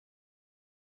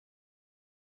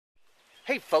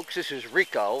Hey folks, this is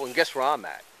Rico, and guess where I'm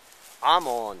at? I'm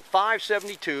on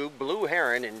 572 Blue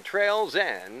Heron in Trails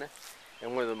End,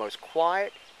 in one of the most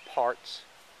quiet parts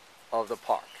of the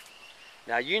park.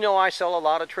 Now, you know I sell a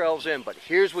lot of Trails End, but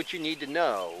here's what you need to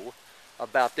know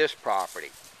about this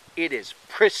property. It is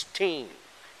pristine,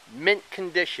 mint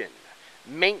condition,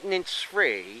 maintenance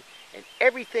free, and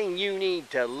everything you need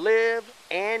to live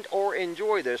and or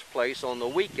enjoy this place on the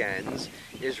weekends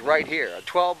is right here. A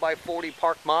 12 by 40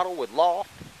 park model with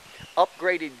loft,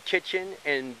 upgraded kitchen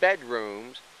and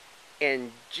bedrooms,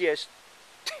 and just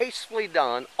tastefully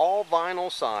done all vinyl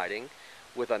siding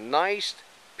with a nice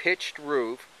pitched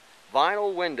roof,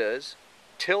 vinyl windows,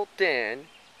 tilt in,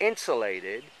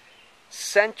 insulated,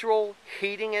 central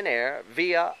heating and air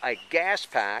via a gas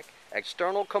pack,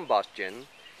 external combustion,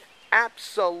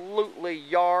 absolutely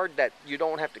yard that you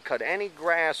don't have to cut any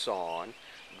grass on.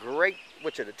 Great,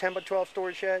 what's it, a 10 by 12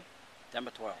 storage shed? 10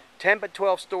 by 12. 10 by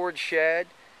 12 storage shed,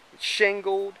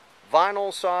 shingled,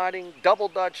 vinyl siding, double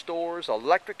Dutch doors,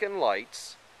 electric and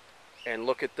lights, and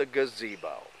look at the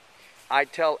gazebo. I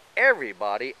tell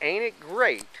everybody, ain't it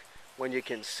great when you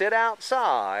can sit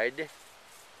outside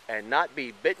and not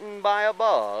be bitten by a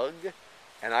bug?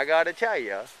 And I gotta tell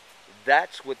you,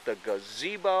 that's what the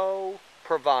gazebo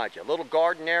provides you. A little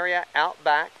garden area out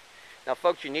back. Now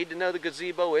folks, you need to know the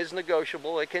gazebo is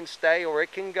negotiable. It can stay or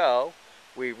it can go.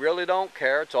 We really don't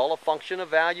care. It's all a function of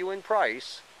value and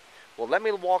price. Well, let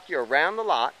me walk you around the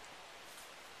lot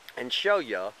and show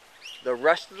you the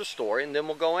rest of the story, and then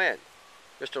we'll go in.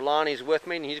 Mr. Lonnie's with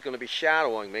me, and he's going to be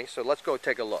shadowing me, so let's go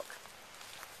take a look.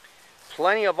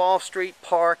 Plenty of off-street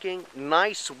parking,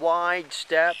 nice wide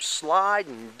steps,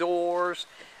 sliding doors,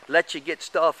 let you get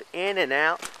stuff in and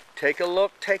out. Take a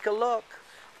look, take a look.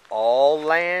 All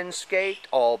landscaped,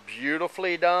 all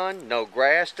beautifully done, no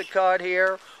grass to cut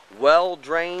here,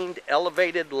 well-drained,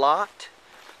 elevated lot,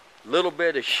 little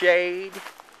bit of shade.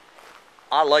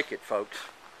 I like it, folks.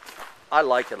 I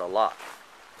like it a lot.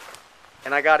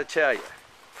 And I got to tell you,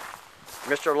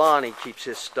 Mr. Lonnie keeps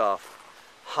his stuff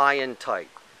high and tight.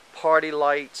 Party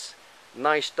lights,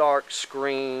 nice dark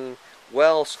screen,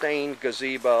 well-stained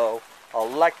gazebo,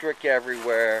 electric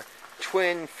everywhere,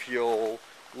 twin fuel.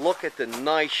 Look at the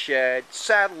nice shed,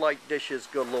 satellite dishes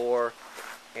galore,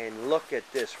 and look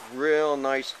at this real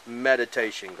nice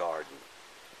meditation garden.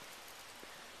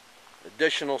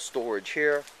 Additional storage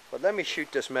here, but let me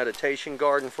shoot this meditation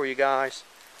garden for you guys.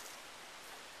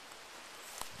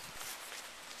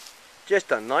 Just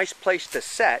a nice place to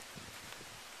set,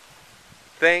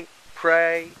 think,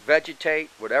 pray, vegetate,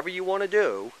 whatever you want to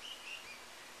do.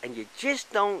 And you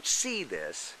just don't see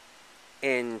this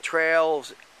in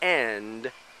Trails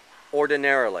End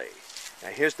ordinarily. Now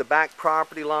here's the back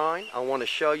property line. I want to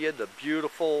show you the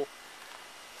beautiful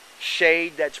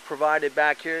shade that's provided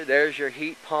back here. There's your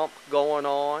heat pump going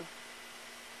on.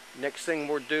 Next thing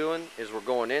we're doing is we're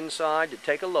going inside to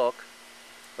take a look.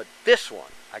 But this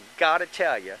one, I gotta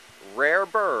tell you, rare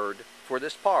bird for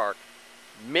this park,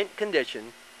 mint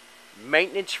condition,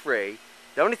 maintenance free.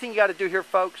 The only thing you got to do here,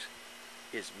 folks,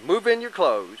 is move in your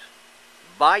clothes,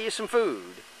 buy you some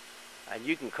food, and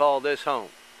you can call this home.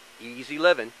 Easy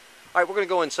living. All right, we're going to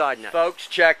go inside now. Folks,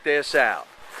 check this out.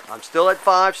 I'm still at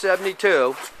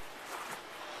 572,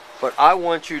 but I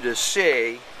want you to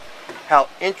see how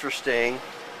interesting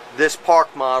this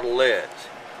park model is.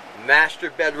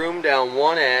 Master bedroom down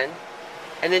one end,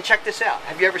 and then check this out.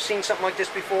 Have you ever seen something like this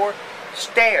before?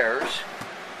 Stairs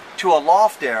to a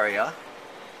loft area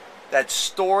that's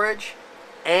storage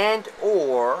and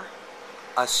or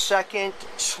a second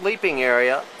sleeping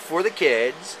area for the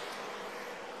kids.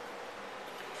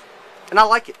 And I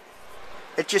like it.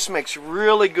 It just makes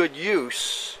really good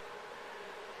use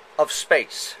of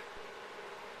space.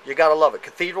 You gotta love it.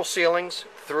 Cathedral ceilings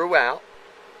throughout.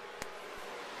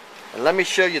 And let me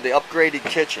show you the upgraded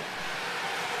kitchen.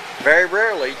 Very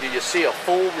rarely do you see a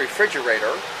full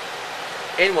refrigerator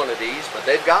in one of these, but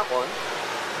they've got one.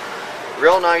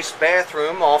 Real nice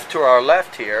bathroom off to our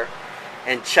left here.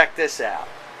 And check this out.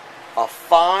 A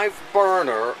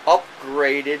 5-burner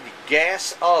upgraded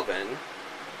gas oven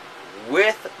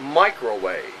with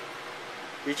microwave.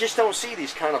 You just don't see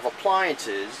these kind of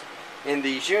appliances in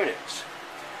these units.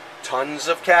 Tons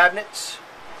of cabinets.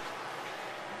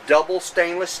 Double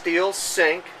stainless steel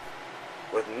sink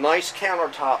with nice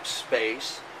countertop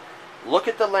space. Look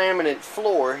at the laminate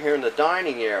floor here in the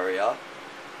dining area.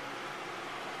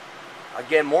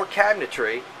 Again, more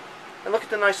cabinetry. And look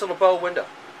at the nice little bow window.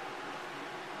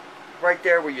 Right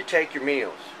there where you take your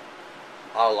meals.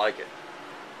 I like it.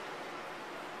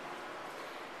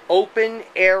 Open,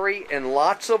 airy, and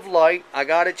lots of light. I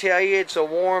gotta tell you, it's a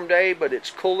warm day, but it's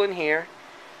cool in here.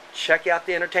 Check out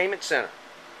the entertainment center.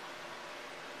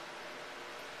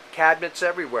 cabinets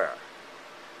everywhere,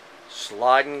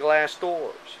 sliding glass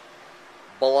doors,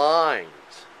 blinds.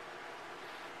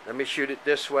 Let me shoot it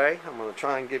this way. I'm going to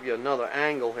try and give you another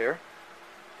angle here.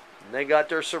 And they got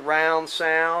their surround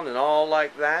sound and all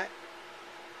like that.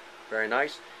 Very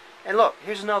nice. And look,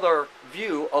 here's another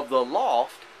view of the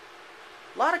loft.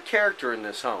 A lot of character in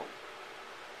this home.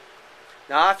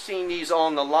 Now, I've seen these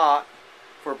on the lot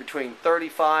for between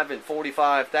 $35,000 and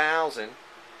 $45,000.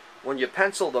 When you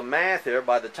pencil the math here,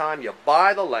 by the time you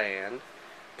buy the land,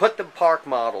 put the park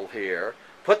model here,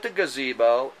 put the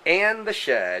gazebo and the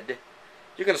shed,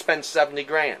 you're going to spend 70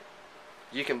 grand.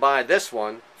 You can buy this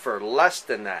one for less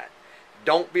than that.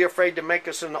 Don't be afraid to make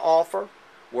us an offer.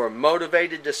 We're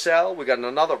motivated to sell. We got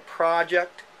another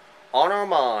project on our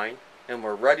mind, and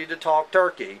we're ready to talk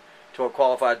turkey to a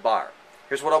qualified buyer.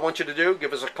 Here's what I want you to do.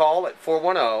 Give us a call at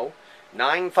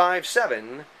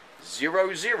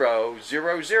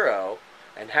 410-957-0000,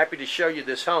 and happy to show you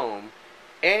this home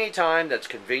anytime that's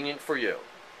convenient for you.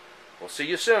 We'll see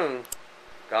you soon.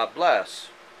 God bless.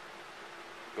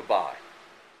 Goodbye.